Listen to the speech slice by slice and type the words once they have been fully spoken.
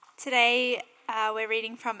Today we're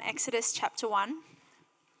reading from Exodus chapter 1.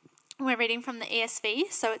 We're reading from the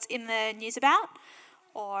ESV, so it's in the News About,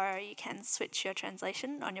 or you can switch your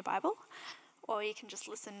translation on your Bible, or you can just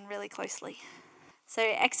listen really closely. So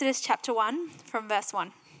Exodus chapter 1 from verse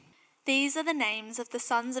 1. These are the names of the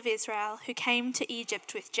sons of Israel who came to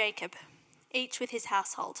Egypt with Jacob, each with his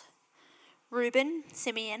household: Reuben,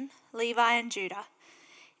 Simeon, Levi and Judah,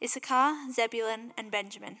 Issachar, Zebulun and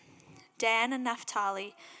Benjamin, Dan and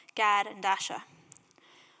Naphtali, Gad and Asher.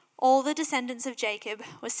 All the descendants of Jacob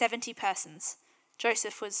were 70 persons.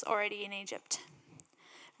 Joseph was already in Egypt.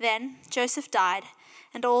 Then Joseph died,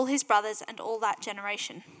 and all his brothers and all that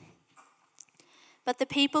generation. But the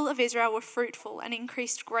people of Israel were fruitful and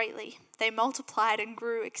increased greatly. They multiplied and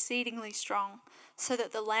grew exceedingly strong, so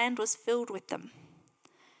that the land was filled with them.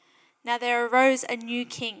 Now there arose a new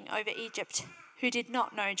king over Egypt, who did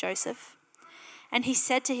not know Joseph. And he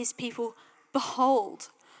said to his people, "Behold,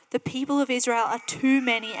 the people of Israel are too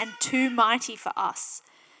many and too mighty for us.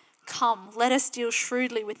 Come, let us deal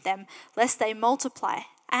shrewdly with them, lest they multiply.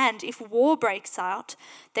 And if war breaks out,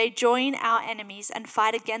 they join our enemies and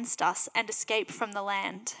fight against us and escape from the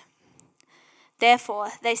land."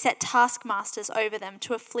 Therefore they set taskmasters over them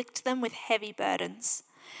to afflict them with heavy burdens.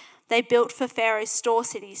 They built for Pharaoh's store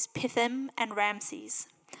cities, Pithom and Ramses.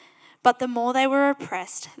 But the more they were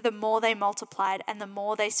oppressed, the more they multiplied and the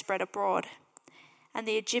more they spread abroad. And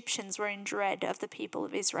the Egyptians were in dread of the people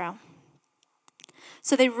of Israel.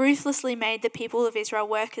 So they ruthlessly made the people of Israel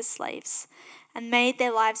work as slaves, and made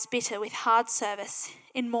their lives bitter with hard service,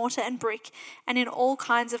 in mortar and brick, and in all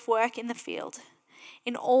kinds of work in the field.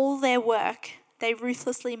 In all their work, they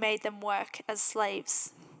ruthlessly made them work as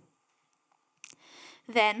slaves.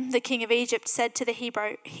 Then the king of Egypt said to the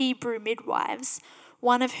Hebrew midwives,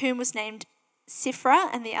 one of whom was named Shiphrah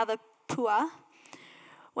and the other Puah,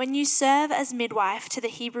 "When you serve as midwife to the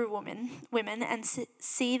Hebrew women and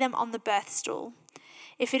see them on the birth stool,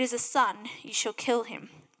 if it is a son, you shall kill him,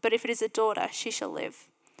 but if it is a daughter, she shall live."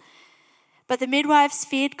 But the midwives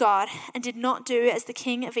feared God and did not do as the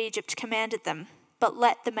king of Egypt commanded them, but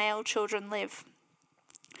let the male children live.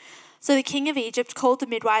 So the king of Egypt called the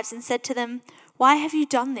midwives and said to them, "Why have you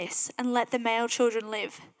done this and let the male children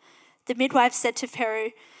live?" The midwives said to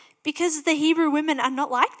Pharaoh, "Because the Hebrew women are not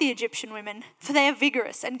like the Egyptian women, for they are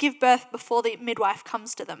vigorous and give birth before the midwife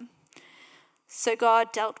comes to them." So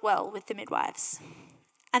God dealt well with the midwives.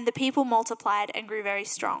 And the people multiplied and grew very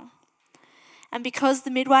strong. And because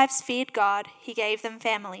the midwives feared God, he gave them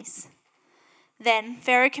families. Then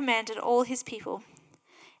Pharaoh commanded all his people,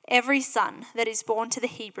 "Every son that is born to the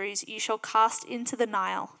Hebrews you shall cast into the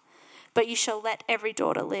Nile, but you shall let every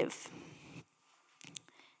daughter live."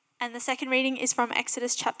 And the second reading is from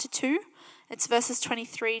Exodus chapter 2. It's verses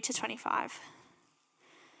 23 to 25.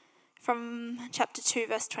 From chapter 2,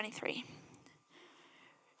 verse 23.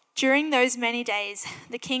 During those many days,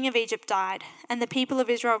 the king of Egypt died, and the people of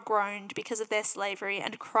Israel groaned because of their slavery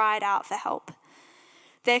and cried out for help.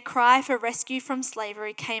 Their cry for rescue from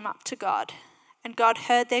slavery came up to God, and God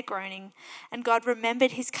heard their groaning, and God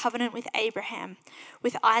remembered his covenant with Abraham,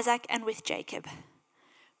 with Isaac, and with Jacob.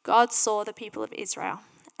 God saw the people of Israel,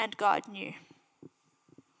 and God knew.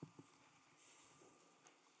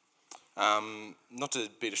 Not to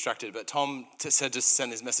be distracted, but Tom said to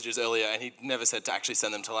send his messages earlier, and he never said to actually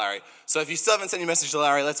send them to Larry. So if you still haven't sent your message to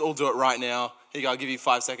Larry, let's all do it right now. Here you go, I'll give you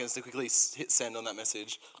 5 seconds to quickly hit send on that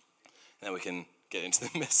message, and then we can get into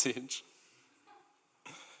the message.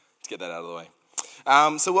 To get that out of the way.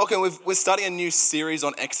 So welcome, we're starting a new series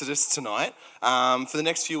on Exodus tonight. For the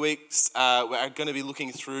next few weeks, we're going to be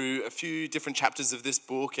looking through a few different chapters of this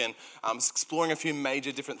book and exploring a few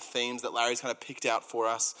major different themes that Larry's kind of picked out for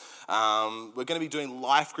us. We're going to be doing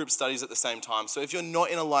life group studies at the same time. So if you're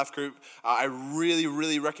not in a life group, I really,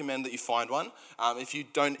 really recommend that you find one. If you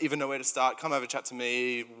don't even know where to start, come over, chat to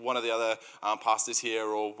me, one of the other pastors here,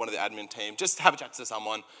 or one of the admin team. Just have a chat to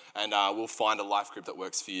someone, and we'll find a life group that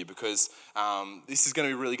works for you, because this is going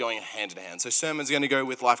to be really going hand in hand. So sermons are going to go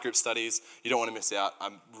with life group studies. You don't want to miss out.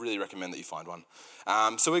 I really recommend that you find one.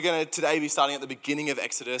 So we're going to today be starting at the beginning of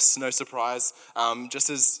Exodus, no surprise, just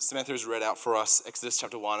as Samantha has read out for us, Exodus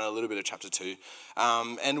chapter 1 and a little bit of chapter 2.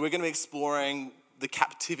 And we're going to be exploring the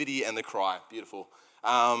captivity and the cry. Beautiful.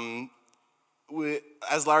 As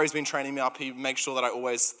Larry's been training me up, he makes sure that I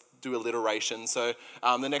always do alliteration. So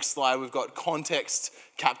the next slide, we've got context,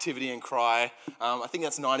 captivity, and cry. I think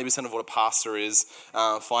that's 90% of what a pastor is,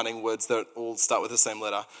 finding words that all start with the same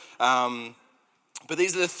letter. But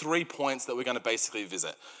these are the 3 points that we're going to basically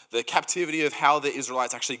visit. The captivity of how the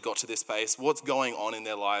Israelites actually got to this place, what's going on in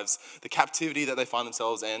their lives, the captivity that they find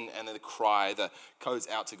themselves in, and then the cry that goes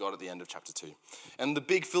out to God at the end of chapter 2. And the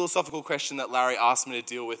big philosophical question that Larry asked me to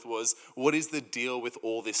deal with was, what is the deal with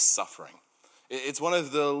all this suffering? It's one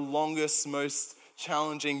of the longest, most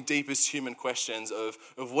challenging, deepest human questions of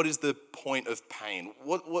what is the point of pain?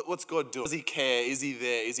 What's God doing? Does he care? Is he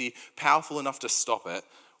there? Is he powerful enough to stop it?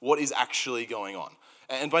 What is actually going on?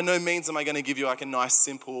 And by no means am I going to give you like a nice,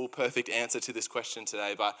 simple, perfect answer to this question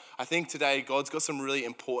today, but I think today God's got some really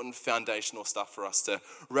important foundational stuff for us to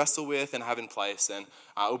wrestle with and have in place, and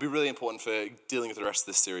it will be really important for dealing with the rest of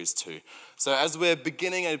this series too. So as we're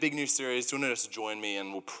beginning a big new series, do you want to just join me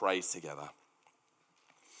and we'll pray together?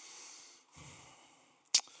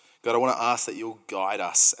 God, I want to ask that you'll guide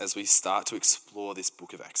us as we start to explore this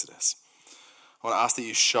book of Exodus. I want to ask that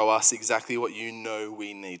you show us exactly what you know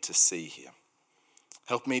we need to see here.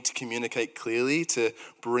 Help me to communicate clearly, to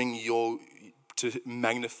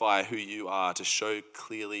magnify who you are, to show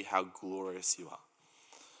clearly how glorious you are.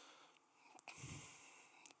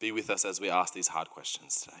 Be with us as we ask these hard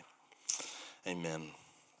questions today. Amen.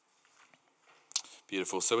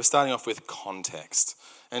 Beautiful. So we're starting off with context.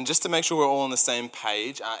 And just to make sure we're all on the same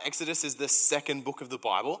page, Exodus is the second book of the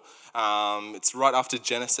Bible. It's right after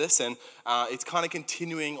Genesis, and it's kind of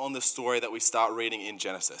continuing on the story that we start reading in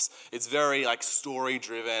Genesis. It's very like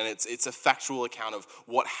story-driven. It's a factual account of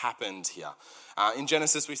what happened here. In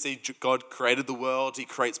Genesis, we see God created the world, he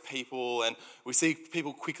creates people, and we see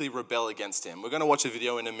people quickly rebel against him. We're going to watch a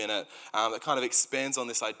video in a minute that kind of expands on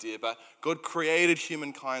this idea, but God created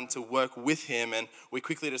humankind to work with him, and we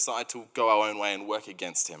quickly decide to go our own way and work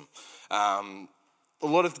against him. A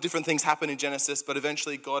lot of different things happen in Genesis, but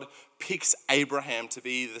eventually God picks Abraham to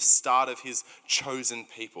be the start of his chosen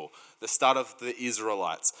people, the start of the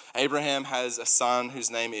Israelites. Abraham has a son whose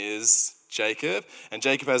name is Jacob, and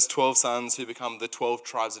Jacob has 12 sons who become the 12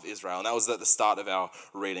 tribes of Israel, and that was at the start of our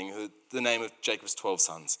reading, the name of Jacob's 12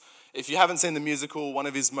 sons. If you haven't seen the musical, one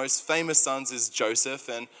of his most famous sons is Joseph,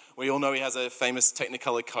 and we all know he has a famous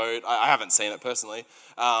Technicolor coat. I haven't seen it personally.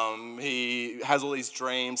 He has all these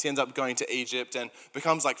dreams. He ends up going to Egypt and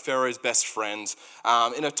becomes like Pharaoh's best friend.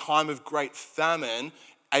 In a time of great famine,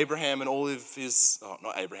 Abraham and all of his,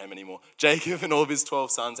 not Abraham anymore, Jacob and all of his 12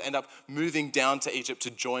 sons end up moving down to Egypt to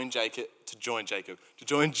join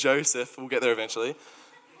Joseph. We'll get there eventually.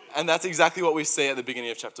 And that's exactly what we see at the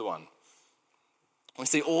beginning of chapter 1. We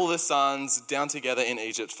see all the sons down together in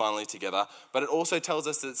Egypt, finally together, but it also tells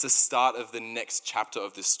us that it's the start of the next chapter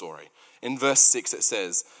of this story. In verse 6 it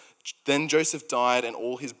says, "Then Joseph died and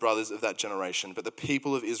all his brothers of that generation, but the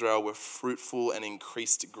people of Israel were fruitful and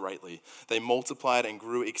increased greatly. They multiplied and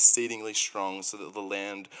grew exceedingly strong so that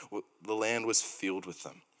the land was filled with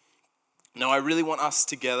them." Now, I really want us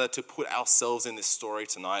together to put ourselves in this story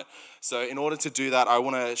tonight. So in order to do that, I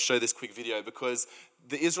want to show this quick video because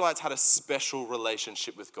the Israelites had a special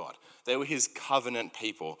relationship with God. They were his covenant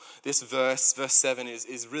people. This verse 7,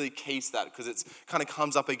 is really key to that because it kind of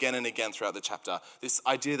comes up again and again throughout the chapter. This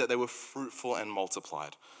idea that they were fruitful and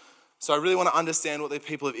multiplied. So I really want to understand what the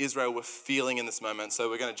people of Israel were feeling in this moment. So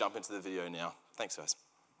we're going to jump into the video now. Thanks, guys.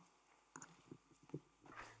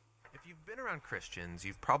 If you've been around Christians,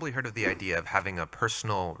 you've probably heard of the idea of having a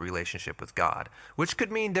personal relationship with God, which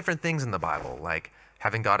could mean different things in the Bible, like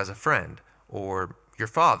having God as a friend, or your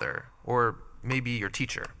father, or maybe your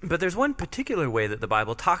teacher. But there's one particular way that the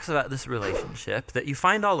Bible talks about this relationship that you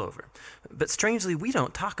find all over. But strangely, we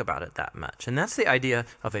don't talk about it that much. And that's the idea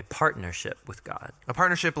of a partnership with God. A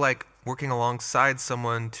partnership like working alongside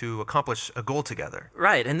someone to accomplish a goal together.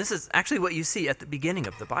 Right, and this is actually what you see at the beginning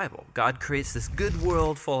of the Bible. God creates this good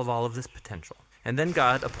world full of all of this potential. And then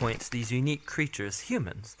God appoints these unique creatures,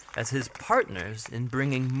 humans, as his partners in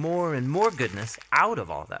bringing more and more goodness out of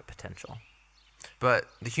all that potential. But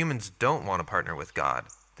the humans don't want to partner with God.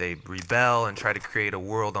 They rebel and try to create a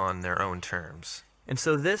world on their own terms. And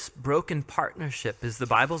so this broken partnership is the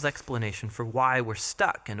Bible's explanation for why we're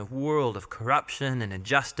stuck in a world of corruption and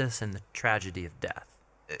injustice and the tragedy of death.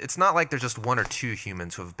 It's not like there's just one or two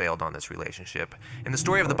humans who have bailed on this relationship. In the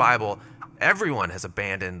story of the Bible, everyone has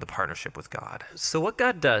abandoned the partnership with God. So what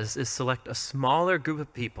God does is select a smaller group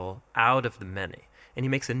of people out of the many, and he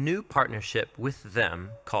makes a new partnership with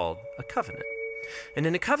them called a covenant. And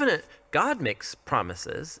in a covenant, God makes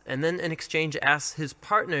promises, and then in exchange asks his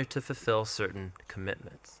partner to fulfill certain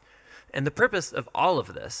commitments. And the purpose of all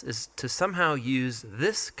of this is to somehow use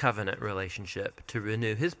this covenant relationship to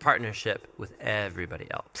renew his partnership with everybody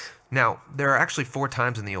else. Now, there are actually 4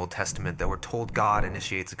 times in the Old Testament that we're told God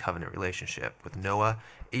initiates a covenant relationship with Noah,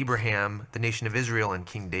 Abraham, the nation of Israel, and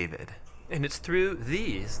King David. And it's through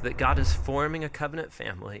these that God is forming a covenant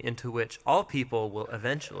family into which all people will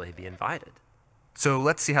eventually be invited. So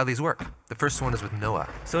let's see how these work. The first one is with Noah.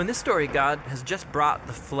 So in this story, God has just brought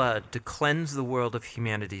the flood to cleanse the world of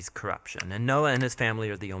humanity's corruption, and Noah and his family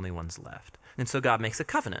are the only ones left. And so God makes a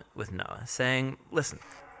covenant with Noah, saying, listen,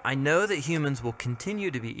 I know that humans will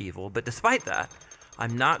continue to be evil, but despite that,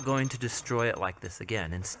 I'm not going to destroy it like this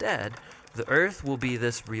again. Instead, the earth will be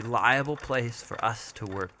this reliable place for us to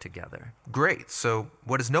work together. Great. So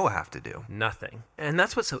what does Noah have to do? Nothing. And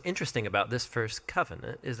that's what's so interesting about this first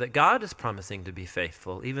covenant, is that God is promising to be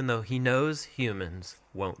faithful, even though he knows humans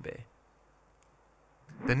won't be.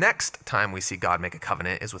 The next time we see God make a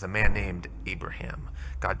covenant is with a man named Abraham.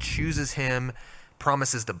 God chooses him,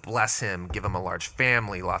 promises to bless him, give him a large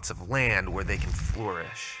family, lots of land where they can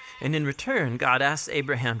flourish. And in return, God asks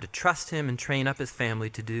Abraham to trust him and train up his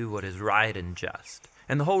family to do what is right and just.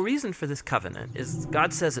 And the whole reason for this covenant is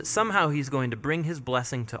God says that somehow he's going to bring his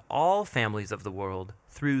blessing to all families of the world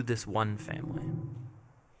through this one family.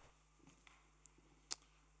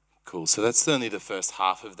 Cool. So that's only the first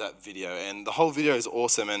half of that video, and the whole video is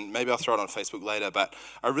awesome, and maybe I'll throw it on Facebook later, but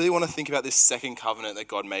I really want to think about this second covenant that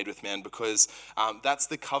God made with man, because that's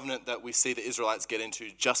the covenant that we see the Israelites get into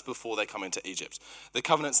just before they come into Egypt. The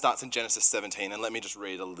covenant starts in Genesis 17, and let me just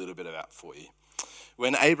read a little bit of that for you.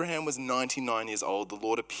 When Abraham was 99 years old, the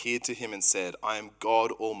Lord appeared to him and said, I am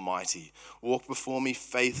God Almighty. Walk before me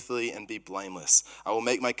faithfully and be blameless. I will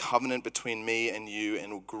make my covenant between me and you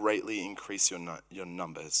and will greatly increase your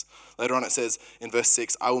numbers. Later on it says in verse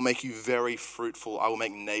 6, I will make you very fruitful. I will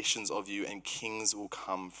make nations of you and kings will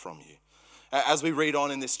come from you. As we read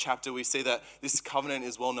on in this chapter, we see that this covenant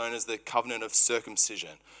is well known as the covenant of circumcision.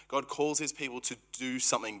 God calls his people to do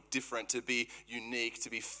something different, to be unique, to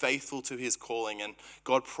be faithful to his calling, and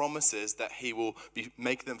God promises that he will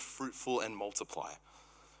make them fruitful and multiply.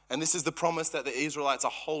 And this is the promise that the Israelites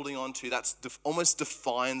are holding on to that almost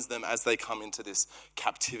defines them as they come into this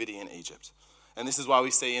captivity in Egypt. And this is why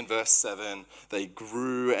we see in verse 7, they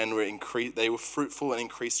grew and they were fruitful and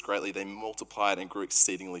increased greatly. They multiplied and grew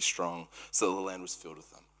exceedingly strong, so that the land was filled with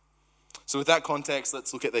them. So with that context,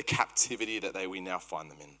 let's look at the captivity that we now find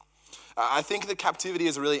them in. I think the captivity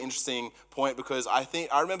is a really interesting point, because I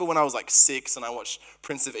remember when I was like 6 and I watched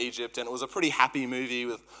Prince of Egypt, and it was a pretty happy movie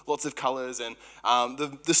with lots of colors, and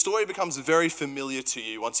the story becomes very familiar to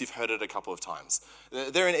you once you've heard it a couple of times.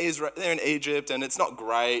 They're in Egypt, and it's not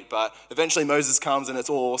great, but eventually Moses comes and it's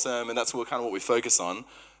all awesome, and that's kind of what we focus on.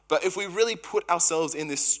 But if we really put ourselves in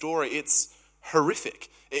this story, it's horrific.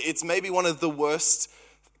 It's maybe one of the worst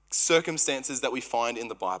circumstances that we find in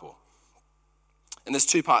the Bible. And there's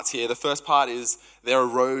two parts here. The first part is there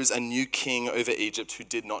arose a new king over Egypt who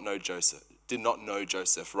did not know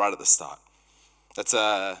Joseph right at the start. That's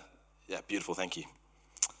beautiful, thank you.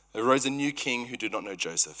 There arose a new king who did not know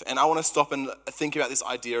Joseph. And I want to stop and think about this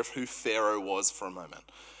idea of who Pharaoh was for a moment.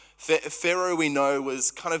 Pharaoh, we know,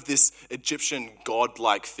 was kind of this Egyptian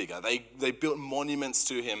god-like figure. They built monuments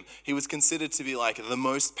to him. He was considered to be like the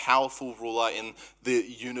most powerful ruler in the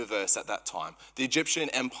universe at that time. The Egyptian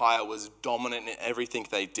empire was dominant in everything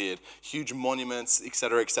they did. Huge monuments,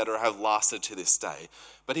 etc., have lasted to this day.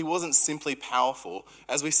 But he wasn't simply powerful.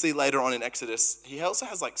 As we see later on in Exodus, he also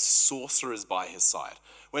has like sorcerers by his side.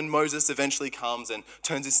 When Moses eventually comes and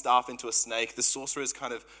turns his staff into a snake, the sorcerers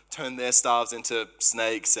kind of turn their staffs into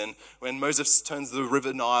snakes. And when Moses turns the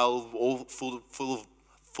river Nile all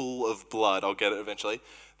full of blood, I'll get it eventually,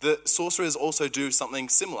 the sorcerers also do something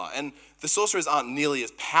similar. And the sorcerers aren't nearly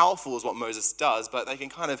as powerful as what Moses does, but they can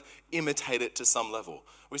kind of imitate it to some level.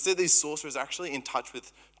 We see these sorcerers are actually in touch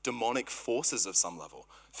with demonic forces of some level.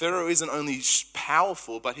 Pharaoh isn't only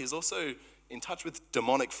powerful, but he's also in touch with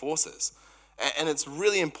demonic forces. And it's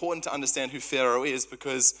really important to understand who Pharaoh is,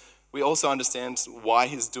 because we also understand why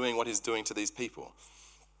he's doing what he's doing to these people.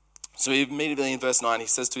 So immediately in verse 9, he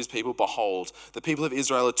says to his people, behold, the people of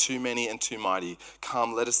Israel are too many and too mighty.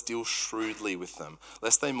 Come, let us deal shrewdly with them,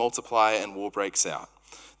 lest they multiply and war breaks out.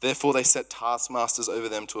 Therefore they set taskmasters over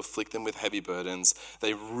them to afflict them with heavy burdens.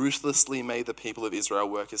 They ruthlessly made the people of Israel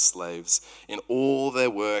work as slaves. In all their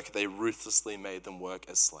work, they ruthlessly made them work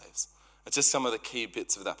as slaves. It's just some of the key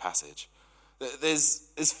bits of that passage. There's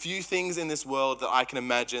few things in this world that I can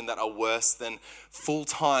imagine that are worse than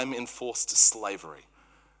full-time enforced slavery.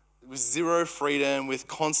 With zero freedom, with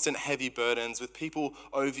constant heavy burdens, with people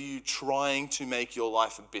over you trying to make your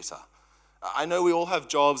life bitter. I know we all have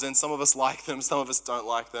jobs, and some of us like them, some of us don't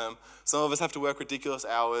like them. Some of us have to work ridiculous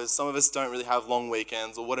hours, some of us don't really have long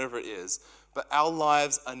weekends or whatever it is. But our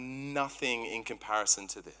lives are nothing in comparison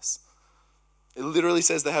to this. It literally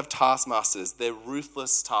says they have taskmasters. They're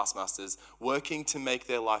ruthless taskmasters working to make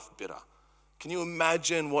their life bitter. Can you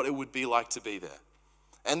imagine what it would be like to be there?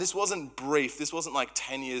 And this wasn't brief. This wasn't like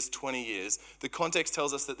 10 years, 20 years. The context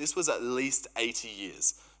tells us that this was at least 80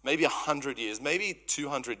 years, maybe 100 years, maybe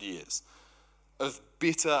 200 years of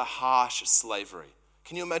bitter, harsh slavery.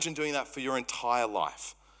 Can you imagine doing that for your entire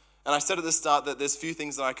life? And I said at the start that there's few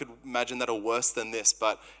things that I could imagine that are worse than this,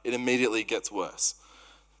 but it immediately gets worse.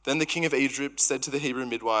 Then the king of Egypt said to the Hebrew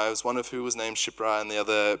midwives, one of who was named Shiphrah and the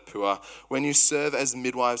other Puah, when you serve as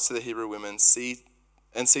midwives to the Hebrew women, see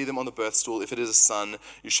them on the birth stool. If it is a son,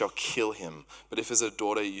 you shall kill him. But if it is a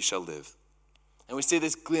daughter, you shall live. And we see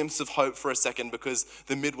this glimpse of hope for a second because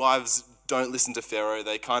the midwives don't listen to Pharaoh.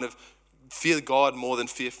 They kind of fear God more than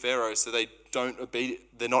fear Pharaoh, so they're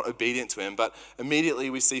not obedient to him. But immediately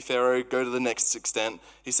we see Pharaoh go to the next extent.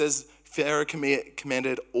 He says, Pharaoh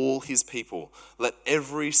commanded all his people, let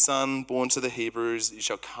every son born to the Hebrews you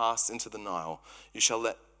shall cast into the Nile. You shall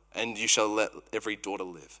let every daughter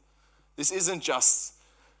live. This isn't just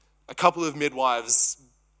a couple of midwives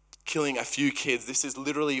killing a few kids. This is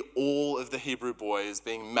literally all of the Hebrew boys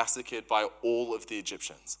being massacred by all of the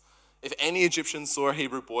Egyptians. If any Egyptians saw a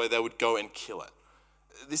Hebrew boy, they would go and kill it.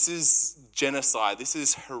 This is genocide. This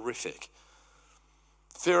is horrific.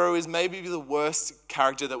 Pharaoh is maybe the worst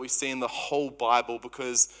character that we see in the whole Bible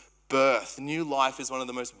because birth, new life, is one of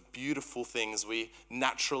the most beautiful things we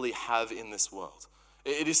naturally have in this world.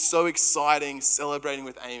 It is so exciting celebrating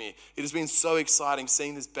with Amy. It has been so exciting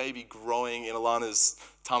seeing this baby growing in Alana's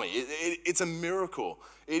tummy. It's a miracle.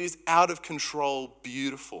 It is out of control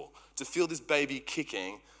beautiful to feel this baby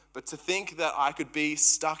kicking, but to think that I could be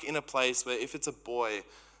stuck in a place where if it's a boy,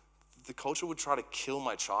 the culture would try to kill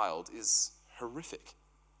my child is horrific.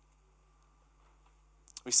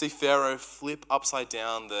 We see Pharaoh flip upside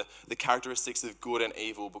down the characteristics of good and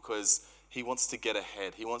evil because he wants to get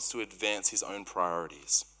ahead. He wants to advance his own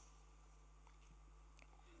priorities.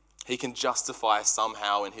 He can justify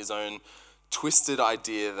somehow in his own twisted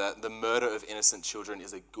idea that the murder of innocent children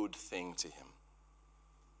is a good thing to him.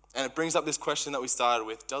 And it brings up this question that we started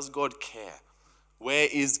with, does God care? Where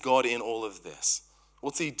is God in all of this?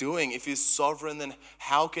 What's he doing? If he's sovereign, then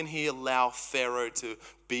how can he allow Pharaoh to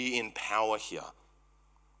be in power here?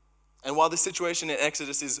 And while the situation in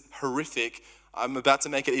Exodus is horrific, I'm about to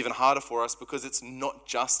make it even harder for us because it's not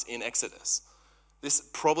just in Exodus. This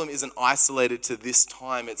problem isn't isolated to this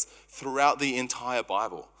time. It's throughout the entire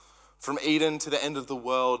Bible. From Eden to the end of the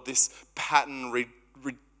world, this pattern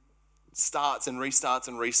starts and restarts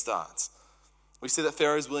and restarts. We see that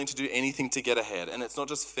Pharaoh is willing to do anything to get ahead. And it's not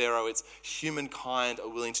just Pharaoh, it's humankind are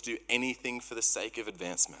willing to do anything for the sake of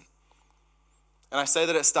advancement. And I say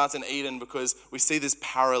that it starts in Eden because we see this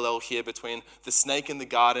parallel here between the snake in the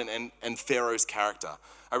garden and Pharaoh's character.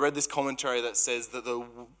 I read this commentary that says that the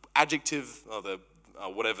adjective,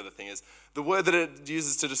 or whatever the thing is, the word that it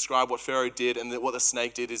uses to describe what Pharaoh did and what the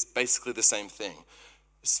snake did is basically the same thing.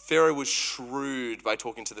 Pharaoh was shrewd by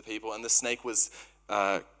talking to the people and the snake was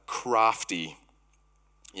crafty.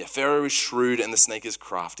 Yeah, Pharaoh is shrewd and the snake is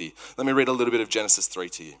crafty. Let me read a little bit of Genesis 3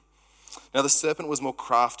 to you. Now the serpent was more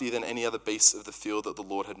crafty than any other beast of the field that the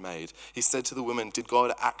Lord had made. He said to the woman, did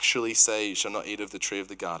God actually say you shall not eat of the tree of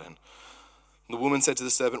the garden? And the woman said to the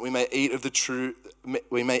serpent, we may eat of the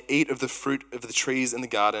fruit of the trees in the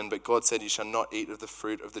garden, but God said you shall not eat of the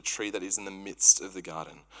fruit of the tree that is in the midst of the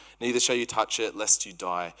garden. Neither shall you touch it, lest you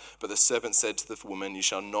die. But the serpent said to the woman, you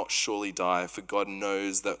shall not surely die, for God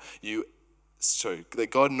knows that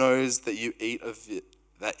God knows that you eat of it.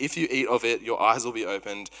 That if you eat of it, your eyes will be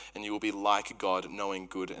opened and you will be like God, knowing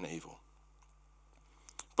good and evil.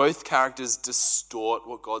 Both characters distort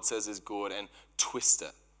what God says is good and twist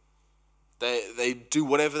it. They do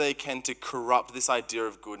whatever they can to corrupt this idea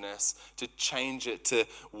of goodness, to change it, to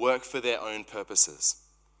work for their own purposes.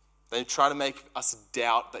 They try to make us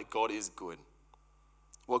doubt that God is good.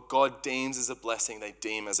 What God deems as a blessing, they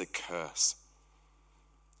deem as a curse.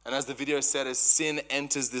 And as the video said, as sin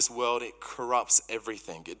enters this world, it corrupts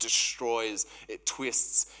everything. It destroys, it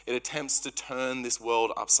twists, it attempts to turn this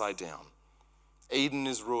world upside down. Eden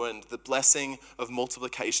is ruined. The blessing of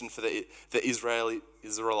multiplication for the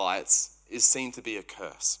Israelites is seen to be a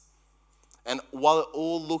curse. And while it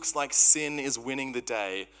all looks like sin is winning the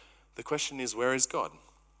day, the question is, where is God?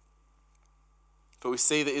 But we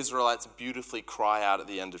see the Israelites beautifully cry out at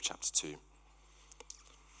the end of chapter 2.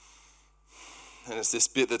 And it's this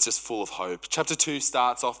bit that's just full of hope. Chapter 2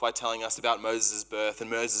 starts off by telling us about Moses' birth and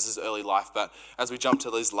Moses' early life. But as we jump to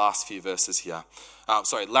these last few verses here,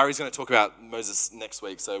 Larry's going to talk about Moses next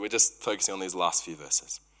week, so we're just focusing on these last few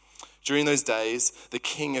verses. During those days, the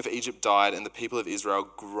king of Egypt died, and the people of Israel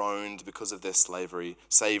groaned because of their slavery.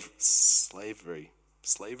 Slavery?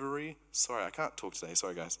 Sorry, I can't talk today.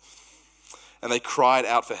 Sorry, guys. And they cried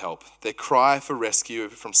out for help. Their cry for rescue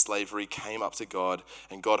from slavery came up to God,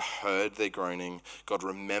 and God heard their groaning. God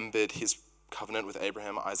remembered his covenant with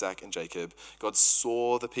Abraham, Isaac, and Jacob. God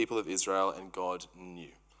saw the people of Israel, and God knew.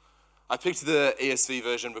 I picked the ESV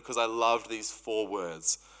version because I loved these 4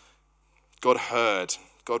 words. God heard,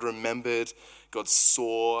 God remembered, God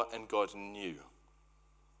saw, and God knew.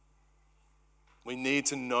 We need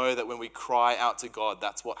to know that when we cry out to God,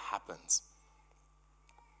 that's what happens.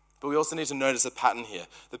 But we also need to notice a pattern here.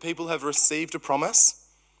 The people have received a promise.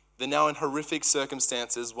 They're now in horrific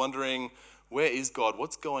circumstances, wondering, where is God?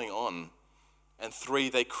 What's going on? And 3,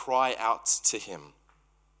 they cry out to him.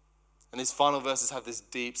 And these final verses have this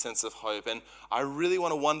deep sense of hope. And I really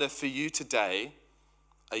want to wonder for you today,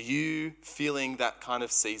 are you feeling that kind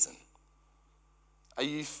of season?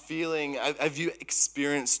 Have you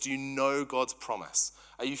experienced, do you know God's promise?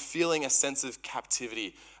 Are you feeling a sense of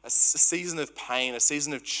captivity, a season of pain, a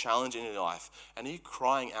season of challenge in your life? And are you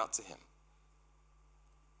crying out to him?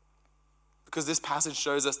 Because this passage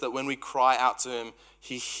shows us that when we cry out to him,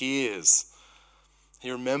 he hears, he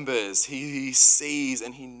remembers, he sees,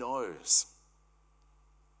 and he knows.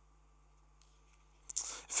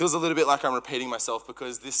 It feels a little bit like I'm repeating myself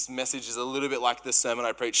because this message is a little bit like the sermon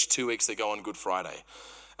I preached 2 weeks ago on Good Friday.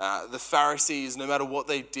 The Pharisees, no matter what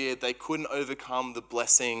they did, they couldn't overcome the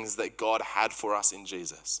blessings that God had for us in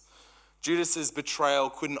Jesus. Judas's betrayal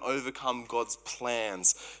couldn't overcome God's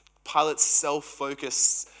plans. Pilate's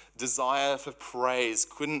self-focused desire for praise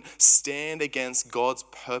couldn't stand against God's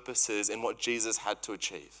purposes in what Jesus had to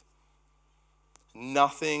achieve.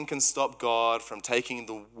 Nothing can stop God from taking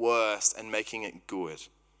the worst and making it good.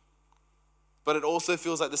 But it also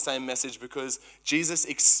feels like the same message because Jesus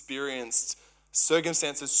experienced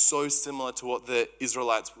circumstances so similar to what the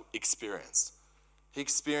Israelites experienced. He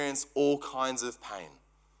experienced all kinds of pain,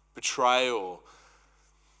 betrayal,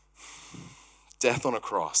 death on a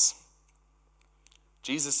cross.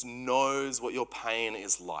 Jesus knows what your pain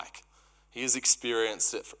is like. He has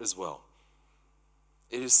experienced it as well.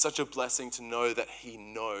 It is such a blessing to know that he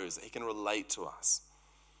knows, that he can relate to us.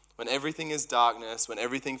 When everything is darkness, when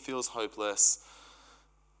everything feels hopeless,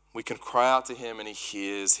 we can cry out to him and he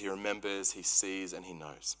hears, he remembers, he sees, and he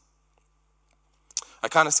knows. I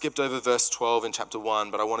kind of skipped over verse 12 in chapter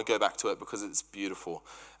 1, but I want to go back to it because it's beautiful.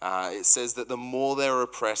 It says that the more they were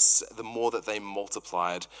oppressed, the more that they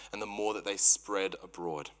multiplied, and the more that they spread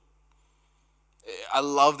abroad. I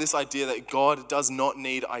love this idea that God does not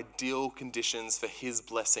need ideal conditions for his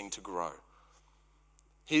blessing to grow.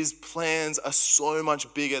 His plans are so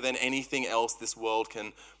much bigger than anything else this world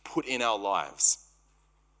can put in our lives.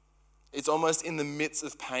 It's almost in the midst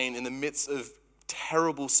of pain, in the midst of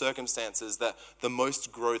terrible circumstances that the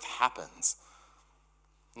most growth happens.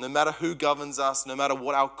 No matter who governs us, no matter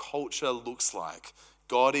what our culture looks like,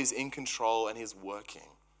 God is in control and he's working.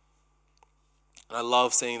 And I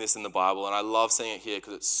love seeing this in the Bible, and I love seeing it here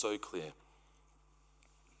because it's so clear.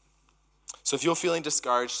 So if you're feeling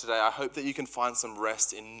discouraged today, I hope that you can find some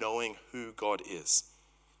rest in knowing who God is.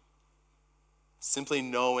 Simply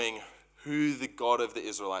knowing who the God of the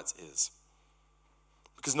Israelites is.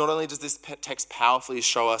 Because not only does this text powerfully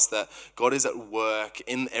show us that God is at work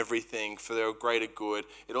in everything for their greater good,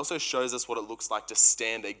 it also shows us what it looks like to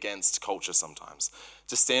stand against culture sometimes,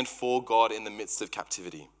 to stand for God in the midst of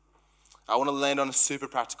captivity. I want to land on a super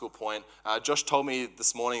practical point. Josh told me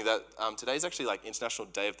this morning that today's actually like International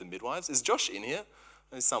Day of the Midwives. Is Josh in here?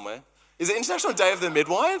 He's somewhere. Is it International Day of the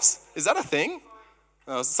Midwives? Is that a thing?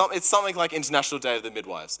 No, it's something like International Day of the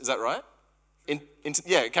Midwives. Is that right?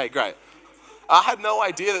 Yeah, okay, great. I had no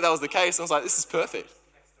idea that was the case. I was like, this is perfect.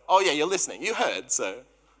 Oh yeah, you're listening. You heard, so.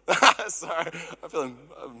 Sorry, I feel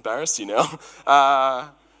embarrassed you now.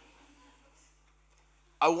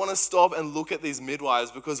 I want to stop and look at these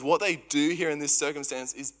midwives because what they do here in this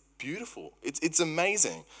circumstance is beautiful. It's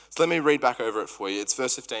amazing. So let me read back over it for you. It's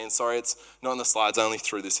verse 15. Sorry, it's not on the slides. I only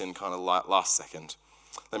threw this in kind of last second.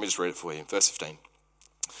 Let me just read it for you. Verse 15.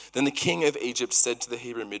 Then the king of Egypt said to the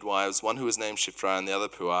Hebrew midwives, one who was named Shiphrah and the other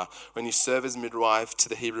Puah, when you serve as midwife to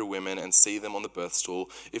the Hebrew women and see them on the birth stool,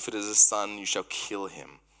 if it is a son, you shall kill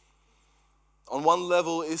him. On one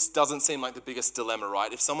level, this doesn't seem like the biggest dilemma,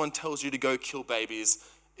 right? If someone tells you to go kill babies,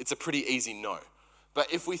 it's a pretty easy no.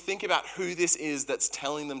 But if we think about who this is that's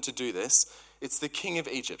telling them to do this, it's the king of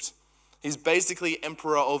Egypt. He's basically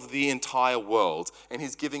emperor of the entire world, and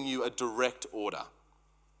he's giving you a direct order.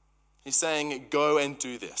 He's saying, go and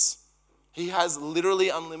do this. He has literally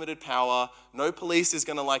unlimited power. No police is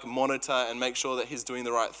going to monitor and make sure that he's doing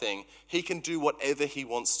the right thing. He can do whatever he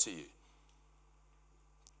wants to you.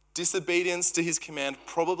 Disobedience to his command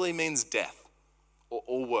probably means death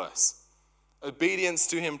or worse. Obedience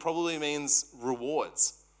to him probably means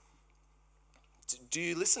rewards. Do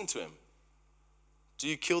you listen to him? Do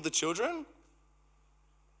you kill the children?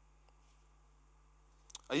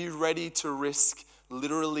 Are you ready to risk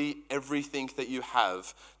literally everything that you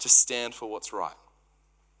have to stand for what's right?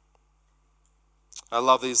 I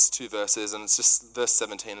love these two verses, and it's just verse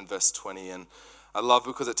 17 and verse 20, and I love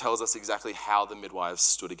because it tells us exactly how the midwives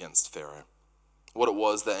stood against Pharaoh, what it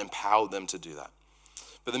was that empowered them to do that.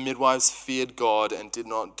 But the midwives feared God and did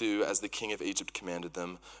not do as the king of Egypt commanded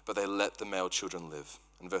them, but they let the male children live.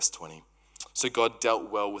 In verse 20, so God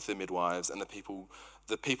dealt well with the midwives, and the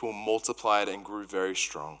people multiplied and grew very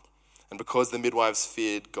strong. And because the midwives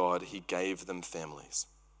feared God, he gave them families.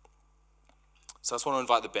 So I just want to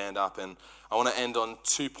invite the band up, and I want to end on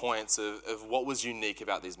 2 points of what was unique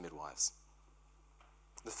about these midwives.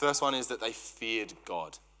 The first one is that they feared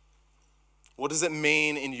God. What does it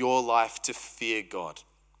mean in your life to fear God?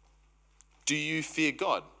 Do you fear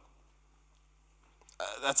God?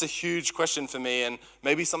 That's a huge question for me, and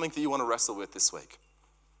maybe something that you want to wrestle with this week.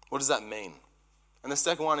 What does that mean? And the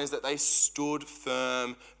second one is that they stood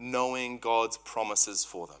firm knowing God's promises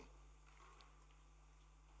for them.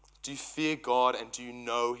 Do you fear God and do you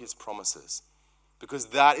know his promises? Because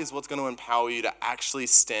that is what's going to empower you to actually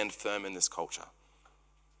stand firm in this culture.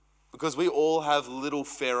 Because we all have little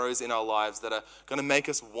pharaohs in our lives that are going to make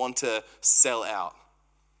us want to sell out,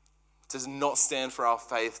 to not stand for our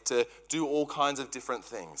faith, to do all kinds of different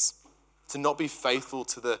things, to not be faithful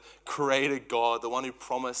to the creator God, the one who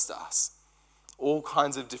promised us, all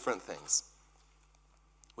kinds of different things.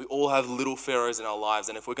 We all have little pharaohs in our lives,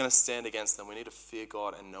 and if we're going to stand against them, we need to fear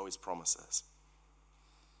God and know his promises.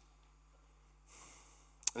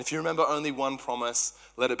 And if you remember only one promise,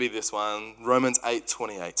 let it be this one, Romans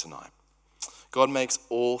 8:28-9. God makes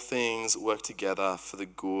all things work together for the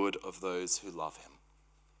good of those who love him.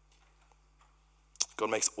 God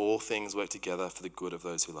makes all things work together for the good of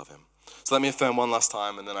those who love him. So let me affirm one last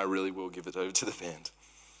time, and then I really will give it over to the band.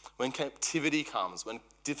 When captivity comes, when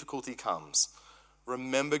difficulty comes,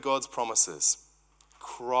 remember God's promises.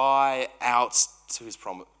 Cry out to his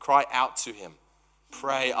promise. Cry out to him.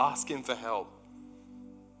 Pray, ask him for help.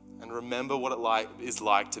 And remember what it is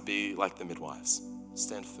like to be like the midwives.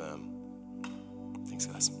 Stand firm. Thanks,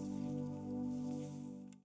 guys.